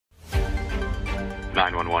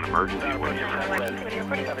911 emergency. What is your 911.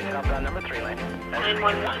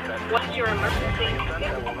 What's your emergency?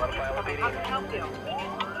 How can I help you?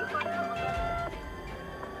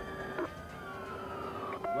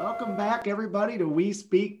 Welcome back, everybody, to We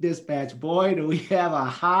Speak Dispatch. Boy, do we have a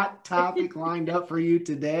hot topic lined up for you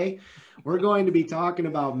today. We're going to be talking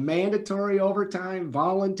about mandatory overtime,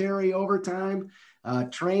 voluntary overtime,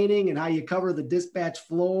 training, and how you cover the dispatch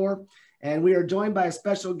floor. And we are joined by a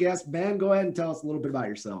special guest. Ben, go ahead and tell us a little bit about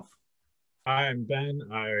yourself. Hi, I'm Ben.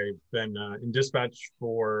 I've been in dispatch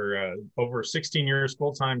for over 16 years,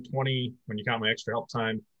 full-time, 20 when you count my extra help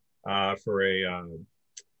time, for a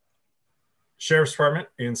sheriff's department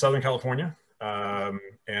in Southern California.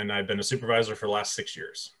 And I've been a supervisor for the last 6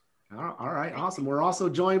 years. All right, awesome. We're also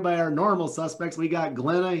joined by our normal suspects. We got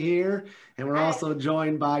Glenna here, and we're also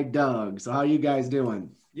joined by Doug. So how are you guys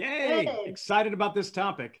doing? Yay! Good. Excited about this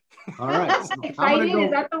topic. All right. So Excited,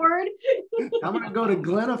 is that the word? I'm going to go to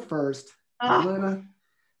Glenna first. Glenna,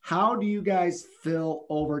 how do you guys fill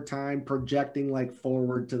overtime projecting like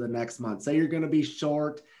forward to the next month? Say you're going to be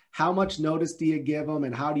short. How much notice do you give them,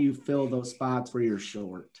 and how do you fill those spots where you're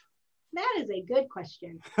short? That is a good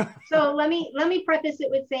question. So let me preface it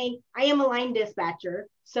with saying I am a line dispatcher,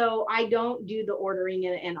 so I don't do the ordering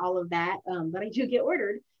and all of that, but I do get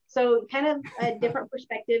ordered. So kind of a different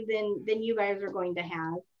perspective than you guys are going to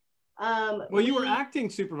have. Well, you were acting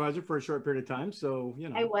supervisor for a short period of time, so you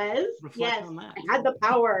know. I was, yes, on that. I had the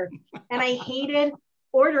power, and I hated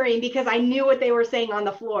ordering because I knew what they were saying on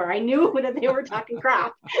the floor. I knew that they were talking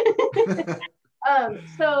crap.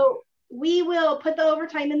 So we will put the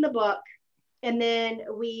overtime in the book, and then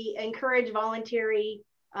we encourage voluntary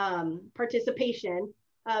participation.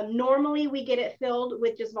 Normally we get it filled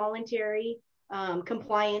with just voluntary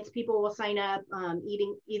compliance. People will sign up,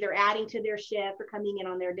 either adding to their shift or coming in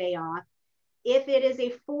on their day off. If it is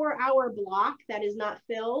a 4-hour block that is not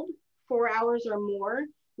filled, 4 hours or more,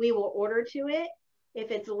 we will order to it.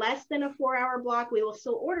 If it's less than a 4-hour block, we will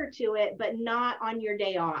still order to it, but not on your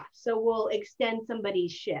day off. So we'll extend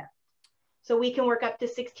somebody's shift. So we can work up to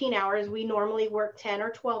 16 hours. We normally work 10 or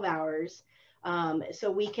 12 hours. So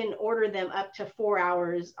we can order them up to 4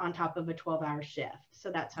 hours on top of a 12-hour shift. So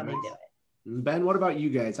that's how they do it. Ben, what about you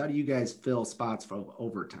guys? How do you guys fill spots for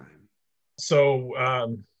overtime?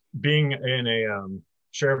 So being in a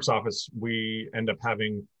sheriff's office, we end up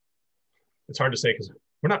having, it's hard to say because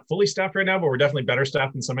we're not fully staffed right now, but we're definitely better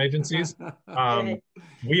staffed than some agencies.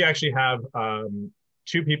 We actually have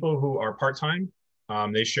 2 people who are part-time.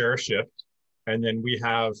 They share a shift. And then we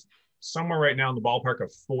have somewhere right now in the ballpark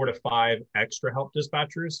of 4 to 5 extra help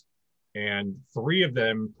dispatchers. And 3 of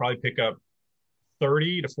them probably pick up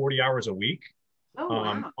 30 to 40 hours a week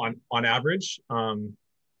on average. The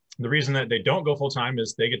reason that they don't go full-time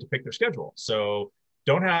is they get to pick their schedule. So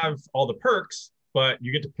don't have all the perks, but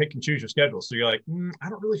you get to pick and choose your schedule. So you're like, I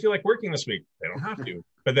don't really feel like working this week. They don't have to.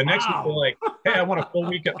 But the next week they're like, hey, I want a full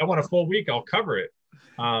week. I want a full week. I'll cover it.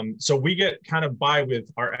 So we get kind of by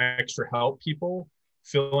with our extra help people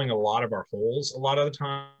filling a lot of our holes a lot of the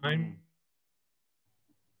time.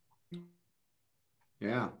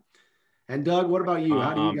 Yeah. And Doug, what about you?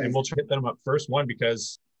 How do you guys? And we'll try to hit them up first one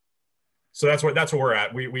because, so that's where we're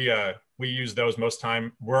at. We use those most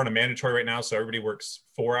time. We're on a mandatory right now, so everybody works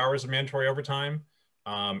 4 hours of mandatory overtime.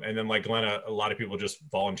 And then like Glenna, a lot of people just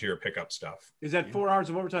volunteer pick up stuff. Is that 4 hours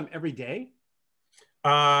of overtime every day?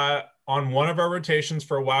 On one of our rotations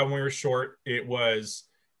for a while when we were short, it was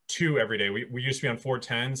 2 every day. We used to be on 4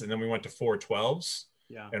 10s and then we went to 4 12s.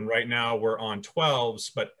 Yeah. And right now we're on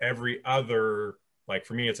 12s, but every other, like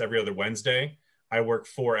for me, it's every other Wednesday, I work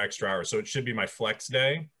 4 extra hours. So it should be my flex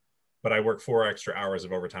day, but I work 4 extra hours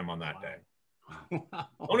of overtime on that day. Wow.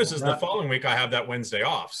 Bonus is the following week, I have that Wednesday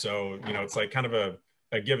off. So, you know, it's like kind of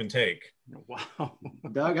a give and take. Wow.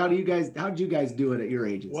 Doug, how'd you guys do it at your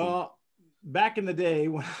agency? Well, back in the day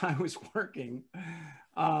when I was working,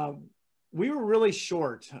 we were really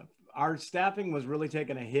short. Our staffing was really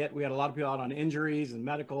taking a hit. We had a lot of people out on injuries and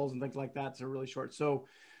medicals and things like that. So really short. So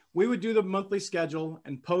we would do the monthly schedule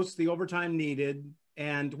and post the overtime needed.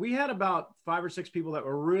 And we had about 5 or 6 people that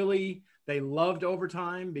were really, they loved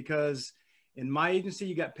overtime because in my agency,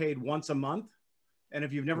 you got paid once a month. And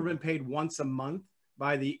if you've never been paid once a month,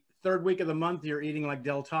 by the 3rd week of the month, you're eating like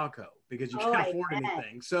Del Taco because you can't afford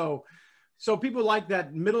anything. So people like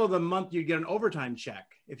that middle of the month, you get an overtime check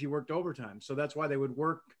if you worked overtime. So that's why they would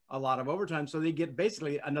work a lot of overtime. So they get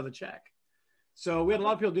basically another check. So we had a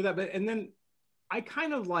lot of people do that. And then I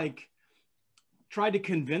kind of like tried to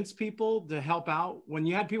convince people to help out when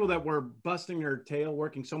you had people that were busting their tail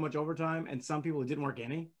working so much overtime and some people didn't work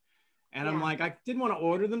any. And I'm like, I didn't want to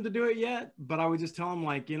order them to do it yet, but I would just tell them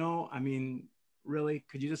like, you know, I mean, really?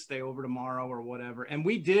 Could you just stay over tomorrow or whatever? And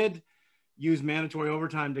we did use mandatory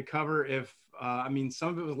overtime to cover if, I mean, some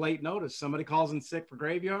of it was late notice. Somebody calls in sick for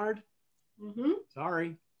graveyard. Mm-hmm.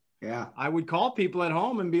 Sorry. Yeah. I would call people at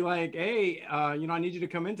home and be like, hey, you know, I need you to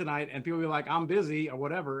come in tonight. And people would be like, I'm busy or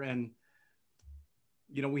whatever. And,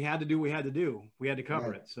 you know, we had to do what we had to do. We had to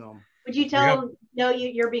cover it. So would you tell them, no,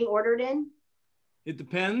 you're being ordered in? it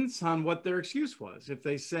depends on what their excuse was. If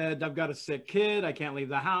they said, I've got a sick kid, I can't leave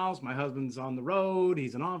the house, my husband's on the road,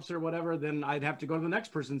 he's an officer, whatever, then I'd have to go to the next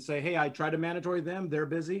person and say, hey, I tried to mandatory them, they're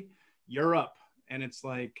busy, you're up. And it's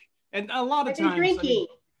like, and a lot of times, drinking.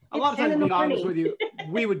 A lot of times, to be honest with you,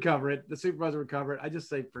 we would cover it. The supervisor would cover it. I just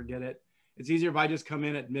say, forget it. It's easier if I just come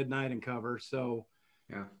in at midnight and cover. So,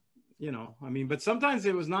 yeah, you know, I mean, but sometimes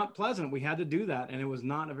it was not pleasant. We had to do that, and it was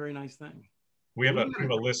not a very nice thing. We have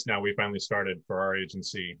a list now we finally started for our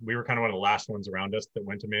agency. We were kind of one of the last ones around us that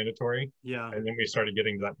went to mandatory. Yeah. And then we started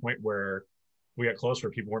getting to that point where we got close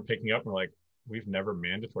where people weren't picking up. We're like, we've never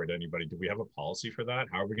mandatory to anybody. Do we have a policy for that?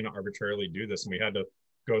 How are we going to arbitrarily do this? And we had to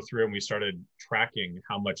go through and we started tracking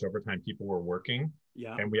how much overtime people were working.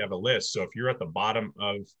 Yeah. And we have a list. So if you're at the bottom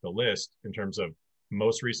of the list in terms of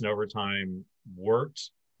most recent overtime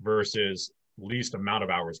worked versus least amount of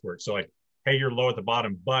hours worked. So like, hey, you're low at the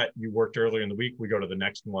bottom, but you worked earlier in the week, we go to the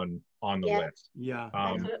next one on the list. Yeah.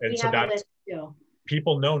 And so that's,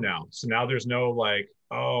 people know now. So now there's no like,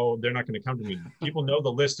 oh, they're not going to come to me. People know the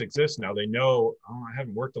list exists now. They know, oh, I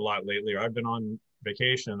haven't worked a lot lately, or I've been on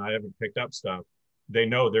vacation, I haven't picked up stuff. They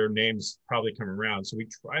know their names probably come around. So we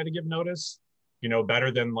try to give notice, you know, better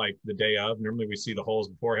than like the day of. Normally we see the holes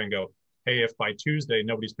beforehand, go, hey, if by Tuesday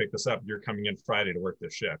nobody's picked this up, you're coming in Friday to work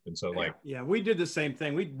this shift. And so like, yeah, we did the same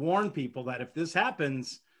thing. We'd warn people that if this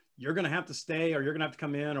happens, you're going to have to stay or you're going to have to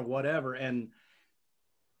come in or whatever. And,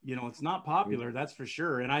 you know, it's not popular, that's for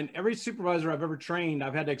sure. And every supervisor I've ever trained,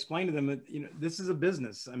 I've had to explain to them that, you know, this is a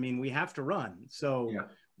business. I mean, we have to run. So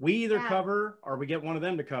we either cover or we get one of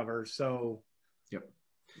them to cover. So, you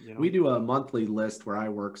know. We do a monthly list where I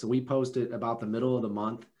work. So we post it about the middle of the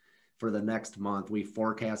month. For the next month, we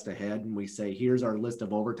forecast ahead and we say, here's our list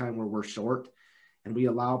of overtime where we're short. And we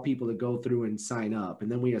allow people to go through and sign up.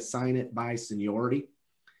 And then we assign it by seniority.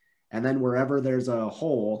 And then wherever there's a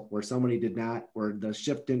hole where somebody did not, where the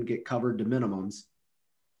shift didn't get covered to minimums,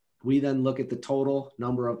 we then look at the total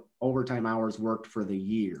number of overtime hours worked for the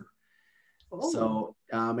year. So,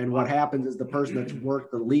 and what happens is the person that's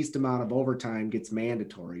worked the least amount of overtime gets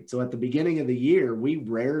mandatory. So at the beginning of the year, we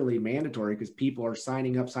rarely mandatory because people are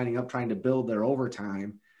signing up, trying to build their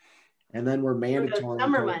overtime. And then we're mandatory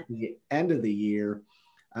at the end of the year,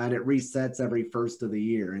 and it resets every first of the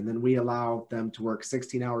year. And then we allow them to work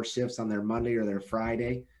 16-hour shifts on their Monday or their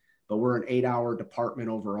Friday, but we're an 8-hour department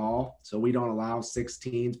overall. So we don't allow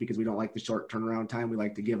 16s because we don't like the short turnaround time. We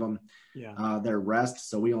like to give them their rest.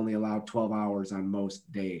 So we only allow 12 hours on most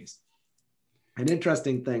days. An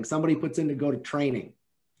interesting thing, somebody puts in to go to training.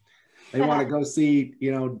 They want to go see,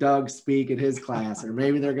 you know, Doug speak at his class, or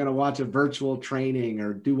maybe they're going to watch a virtual training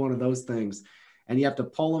or do one of those things. And you have to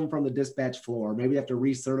pull them from the dispatch floor. Maybe you have to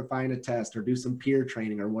recertify in a test or do some peer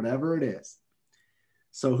training or whatever it is.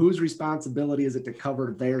 So whose responsibility is it to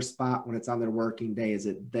cover their spot when it's on their working day? Is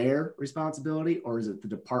it their responsibility or is it the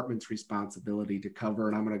department's responsibility to cover?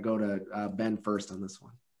 And I'm going to go to Ben first on this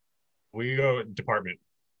one. We go department.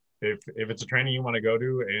 If it's a training you want to go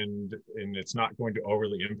to and it's not going to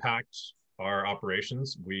overly impact our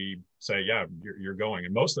operations, we say, yeah, you're going.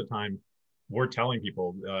 And most of the time we're telling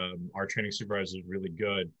people, our training supervisor is really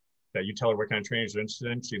good, that you tell her what kind of training she's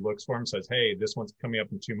interested in. She looks for him, says, hey, this one's coming up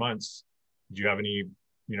in 2 months. Do you have any,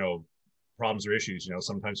 you know, problems or issues? You know,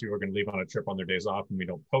 sometimes people are going to leave on a trip on their days off and we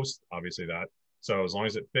don't post obviously that. So as long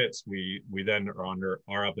as it fits, we then are under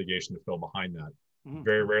our obligation to fill behind that. Mm-hmm.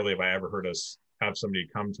 Very rarely have I ever heard us have somebody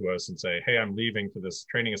come to us and say, hey, I'm leaving for this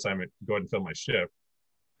training assignment, go ahead and fill my shift.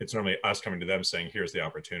 It's normally us coming to them saying, here's the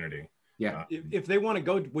opportunity. Yeah. If they want to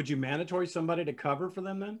go, would you mandatory somebody to cover for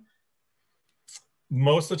them then?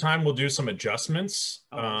 Most of the time we'll do some adjustments,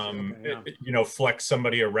 you know, flex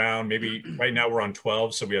somebody around. Maybe right now we're on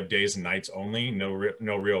 12, so we have days and nights only, no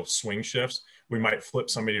real swing shifts. We might flip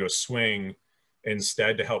somebody to a swing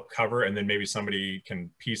instead to help cover, and then maybe somebody can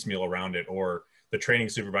piecemeal around it, or the training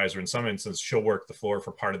supervisor in some instance, she'll work the floor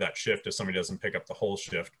for part of that shift if somebody doesn't pick up the whole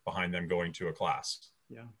shift behind them going to a class.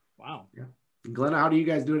 Yeah. Wow. Yeah. Glenna, how do you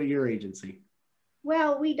guys do it at your agency?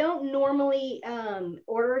 Well, we don't normally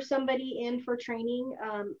order somebody in for training,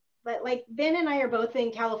 but like Ben and I are both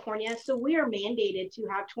in California, so we are mandated to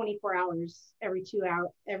have 24 hours every 2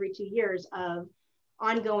 years of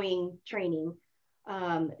ongoing training.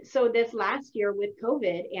 So this last year with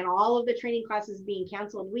COVID and all of the training classes being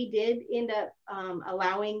canceled, we did end up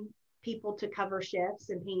allowing people to cover shifts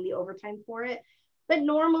and paying the overtime for it. But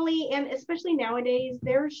normally, and especially nowadays,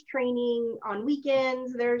 there's training on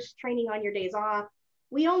weekends, there's training on your days off.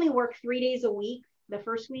 We only work 3 days a week the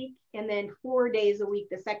first week, and then 4 days a week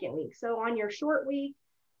the second week. So on your short week,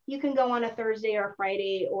 you can go on a Thursday or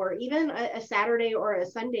Friday, or even a Saturday or a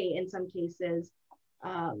Sunday in some cases.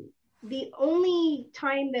 The only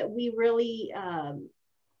time that we really,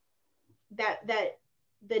 that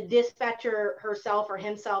the dispatcher herself or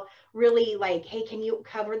himself really like, hey, can you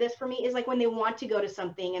cover this for me, is like when they want to go to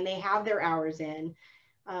something and they have their hours in.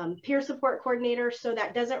 Peer support coordinator, so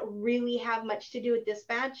that doesn't really have much to do with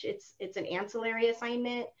dispatch. It's an ancillary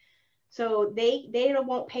assignment. So they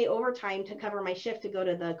won't pay overtime to cover my shift to go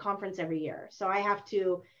to the conference every year. So I have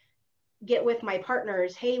to get with my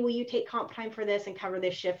partners, hey, will you take comp time for this and cover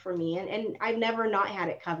this shift for me? And I've never not had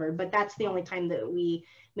it covered, but that's the only time that we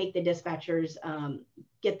make the dispatchers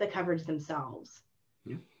get the coverage themselves.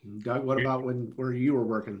 Yeah. Doug, what about where you were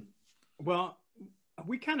working? Well,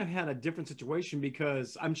 we kind of had a different situation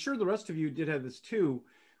because I'm sure the rest of you did have this too.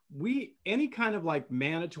 Any kind of like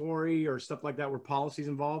mandatory or stuff like that where policies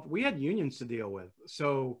involved, we had unions to deal with.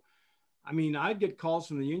 So, I mean, I'd get calls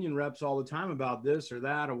from the union reps all the time about this or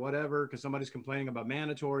that or whatever, because somebody's complaining about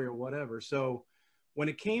mandatory or whatever. So when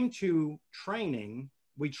it came to training,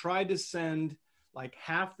 we tried to send like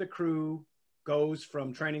half the crew goes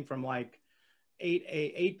from training from like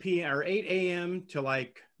 8 p.m. or 8 a.m. to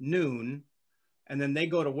like noon. And then they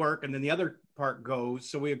go to work, and then the other part goes.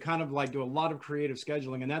 So we would kind of like do a lot of creative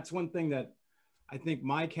scheduling. And that's one thing that I think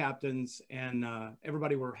my captains and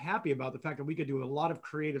everybody were happy about, the fact that we could do a lot of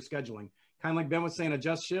creative scheduling. Kind of like Ben was saying,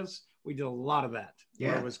 adjust shifts. We did a lot of that. Yeah.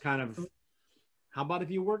 Where it was kind of, how about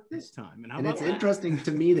if you work this time? And it's interesting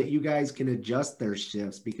to me that you guys can adjust their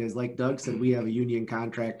shifts, because like Doug said, we have a union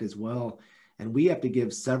contract as well. And we have to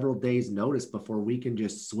give several days notice before we can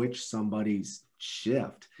just switch somebody's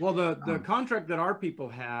shift. Well, the contract that our people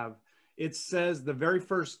have, it says the very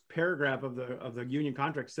first paragraph of the union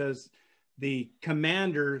contract says the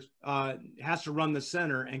commander has to run the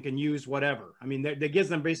center and can use whatever. I mean, that gives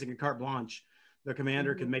them basically carte blanche. The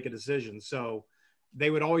commander can make a decision. So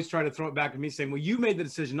they would always try to throw it back at me saying, well, you made the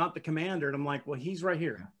decision, not the commander. And I'm like, well, he's right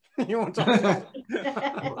here. You want to talk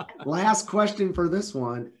about Last question for this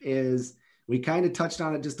one is, we kind of touched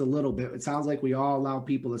on it just a little bit. It sounds like we all allow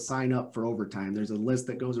people to sign up for overtime. There's a list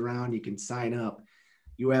that goes around. You can sign up.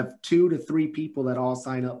 You have 2 to 3 people that all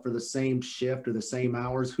sign up for the same shift or the same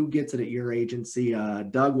hours. Who gets it at your agency?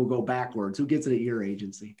 Doug will go backwards. Who gets it at your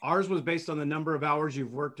agency? Ours was based on the number of hours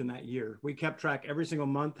you've worked in that year. We kept track every single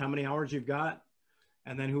month, how many hours you've got.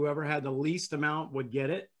 And then whoever had the least amount would get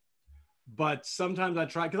it. But sometimes I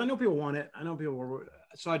try, because I know people want it. I know people were,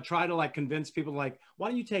 so I try to like convince people like, why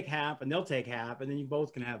don't you take half, and they'll take half, and then you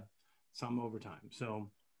both can have some overtime. So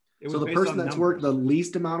it was the based person on that's numbers. worked the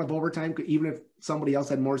least amount of overtime, even if somebody else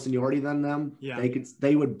had more seniority than them, Yeah.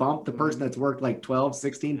 they would bump the person that's worked like 12,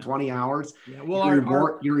 16, 20 hours. Yeah.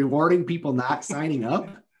 Well, You're rewarding people not signing up.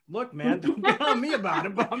 Look, man, don't get on me about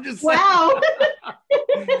it, but I'm just Wow.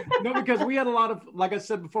 No, because we had a lot of, like I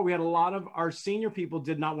said before, we had a lot of our senior people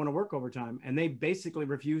did not want to work overtime, and they basically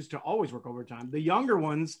refused to always work overtime. The younger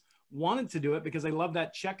ones wanted to do it because they love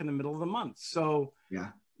that check in the middle of the month. So, yeah,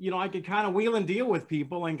 you know, I could kind of wheel and deal with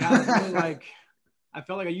people and kind of feel like, I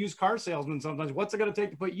felt like a used car salesman sometimes. What's it going to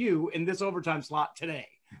take to put you in this overtime slot today?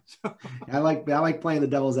 So. I like playing the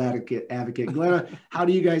devil's advocate. Glenna, how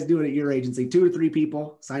do you guys do it at your agency? 2 to 3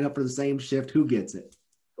 people sign up for the same shift. Who gets it?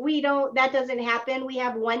 That doesn't happen. We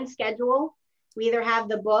have one schedule. We either have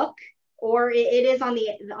the book or it is on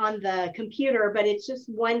the computer, but it's just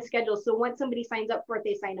one schedule. So once somebody signs up for it,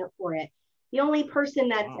 they sign up for it. The only person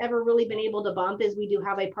that's ever really been able to bump is we do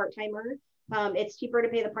have a part-timer. It's cheaper to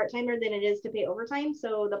pay the part-timer than it is to pay overtime.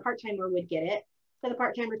 So the part-timer would get it, but the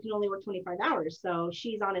part-timer can only work 25 hours. So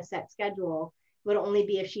she's on a set schedule. Would only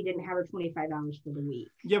be if she didn't have her 25 hours for the week.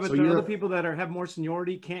 Yeah, but so the other people that have more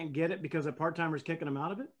seniority can't get it because a part-timer's kicking them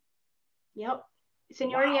out of it? Yep.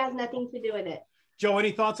 Seniority has nothing to do with it. Joe,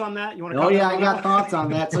 any thoughts on that? You want to? Oh yeah, I got thoughts on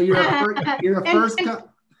that. So you're a first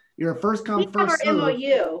come first serve.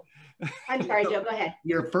 MOU. I'm sorry, Joe. Go ahead.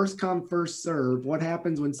 You're first come first serve. What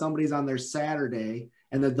happens when somebody's on their Saturday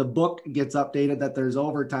and the book gets updated that there's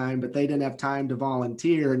overtime, but they didn't have time to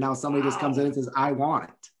volunteer, and now somebody just comes in and says, "I want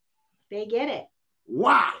it." They get it.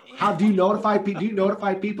 Wow. How do you notify people? Do you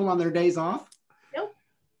notify people on their days off? Nope.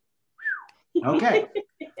 Okay.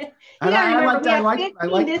 And I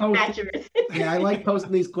like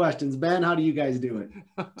posting these questions. Ben, how do you guys do it?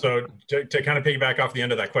 So to kind of piggyback off the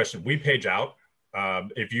end of that question, we page out.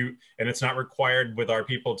 And it's not required with our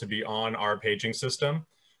people to be on our paging system.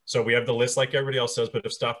 So we have the list like everybody else does, but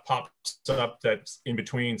if stuff pops up that's in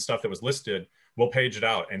between stuff that was listed, we'll page it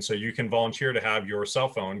out. And so you can volunteer to have your cell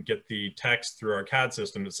phone get the text through our CAD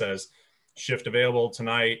system that says, shift available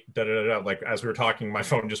tonight, da, da, da, da. Like as we were talking, my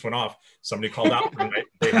phone just went off. Somebody called out for night.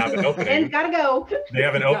 They have an opening. And gotta go. They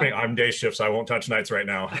have an opening. I'm day shift, so I won't touch nights right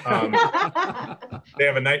now. They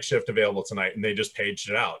have a night shift available tonight, and they just paged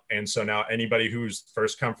it out. And so now anybody who's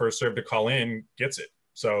first come, first served to call in gets it.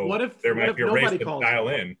 So what if there might be a race to calls dial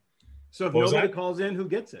in. So if nobody calls in, who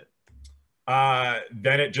gets it?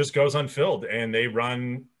 Then it just goes unfilled, and they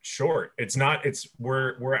run short.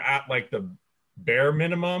 We're at like the bare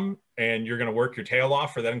minimum, and you're going to work your tail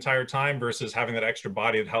off for that entire time versus having that extra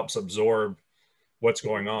body that helps absorb what's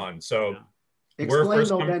going on. So explain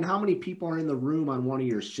though, Ben, how many people are in the room on one of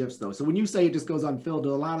your shifts though? So when you say it just goes unfilled, to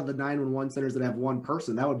a lot of the 911 centers that have one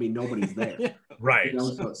person, that would be nobody's there. Right. You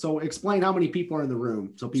know, so explain how many people are in the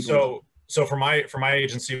room. So for my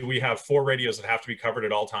agency, we have 4 radios that have to be covered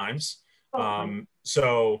at all times.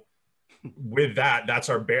 So with that,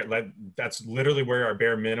 that's literally where our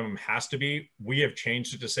bare minimum has to be. We have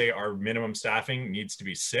changed it to say our minimum staffing needs to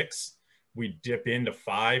be 6. We dip into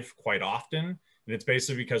 5 quite often. And it's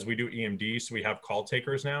basically because we do EMD. So we have call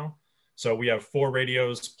takers now. So we have 4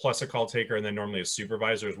 radios plus a call taker. And then normally a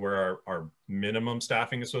supervisor is where our minimum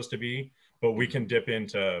staffing is supposed to be, but we can dip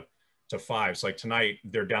into 5. So like tonight,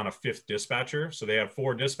 they're down a 5th dispatcher. So they have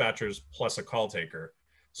 4 dispatchers plus a call taker.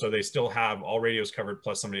 So they still have all radios covered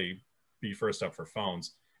plus somebody be first up for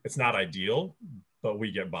phones. It's not ideal, but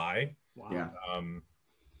we get by. Wow. Yeah.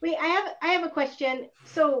 Wait, I have a question.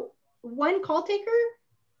 So one call taker,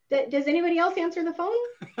 does anybody else answer the phone?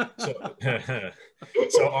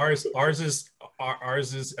 So ours is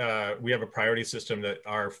we have a priority system that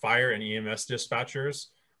our fire and EMS dispatchers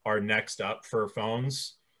are next up for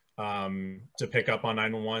phones to pick up on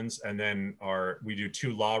 911s. And then we do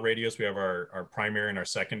 2 law radios. We have our primary and our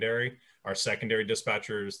secondary. Our secondary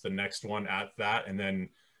dispatchers, the next one at that, and then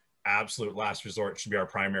absolute last resort should be our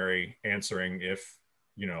primary answering if,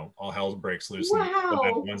 all hell breaks loose. Wow. And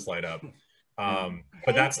the 911s light up.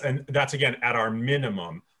 But that's again, at our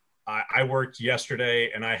minimum. I worked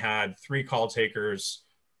yesterday and I had 3 call takers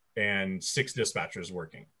and 6 dispatchers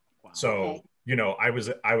working. Wow. So, I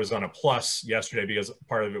was on a plus yesterday because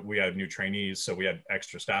part of it, we had new trainees. So we had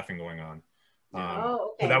extra staffing going on.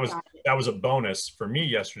 So that was a bonus for me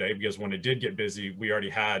yesterday because when it did get busy, we already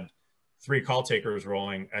had 3 call takers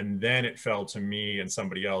rolling, and then it fell to me and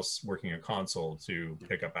somebody else working a console to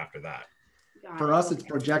pick up after that. For us, it's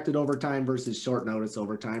projected overtime versus short notice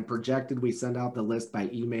overtime. Projected, we send out the list by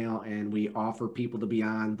email, and we offer people to be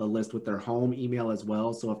on the list with their home email as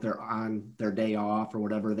well. So if they're on their day off or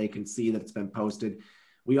whatever, they can see that it's been posted.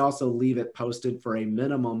 We also leave it posted for a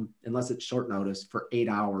minimum, unless it's short notice, for 8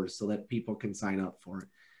 hours so that people can sign up for it.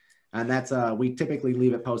 And that's, we typically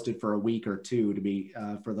leave it posted for a week or 2 to be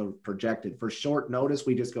for the projected. For short notice,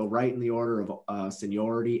 we just go right in the order of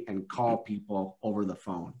seniority and call people over the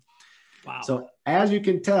phone. Wow. So as you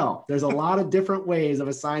can tell, there's a lot of different ways of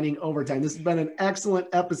assigning overtime. This has been an excellent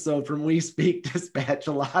episode from We Speak Dispatch.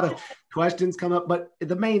 A lot of questions come up, but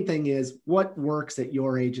the main thing is what works at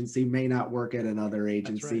your agency may not work at another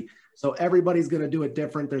agency. Right. So everybody's going to do it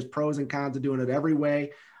different. There's pros and cons of doing it every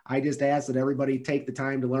way. I just ask that everybody take the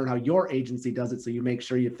time to learn how your agency does it so you make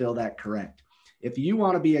sure you feel that correct. If you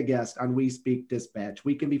want to be a guest on We Speak Dispatch,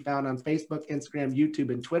 we can be found on Facebook, Instagram,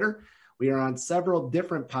 YouTube, and Twitter. We are on several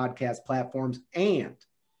different podcast platforms, and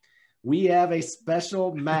we have a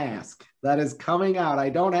special mask that is coming out. I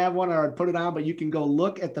don't have one or I'd put it on, but you can go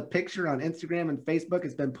look at the picture on Instagram and Facebook.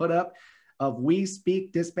 It's been put up of We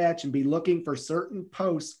Speak Dispatch, and be looking for certain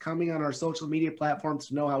posts coming on our social media platforms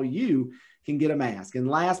to know how you can get a mask. And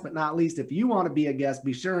last but not least, if you want to be a guest,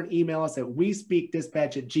 be sure and email us at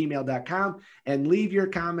wespeakdispatch@gmail.com and leave your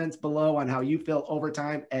comments below on how you feel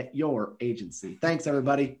overtime at your agency. Thanks,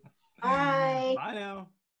 everybody. Bye. Bye now.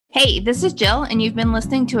 Hey, this is Jill, and you've been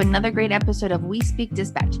listening to another great episode of We Speak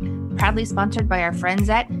Dispatch, proudly sponsored by our friends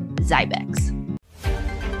at Zybex.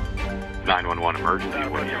 911 emergency.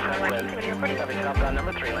 When you're ready.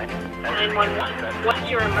 911. What's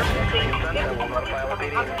your emergency? How can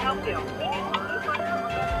I help you?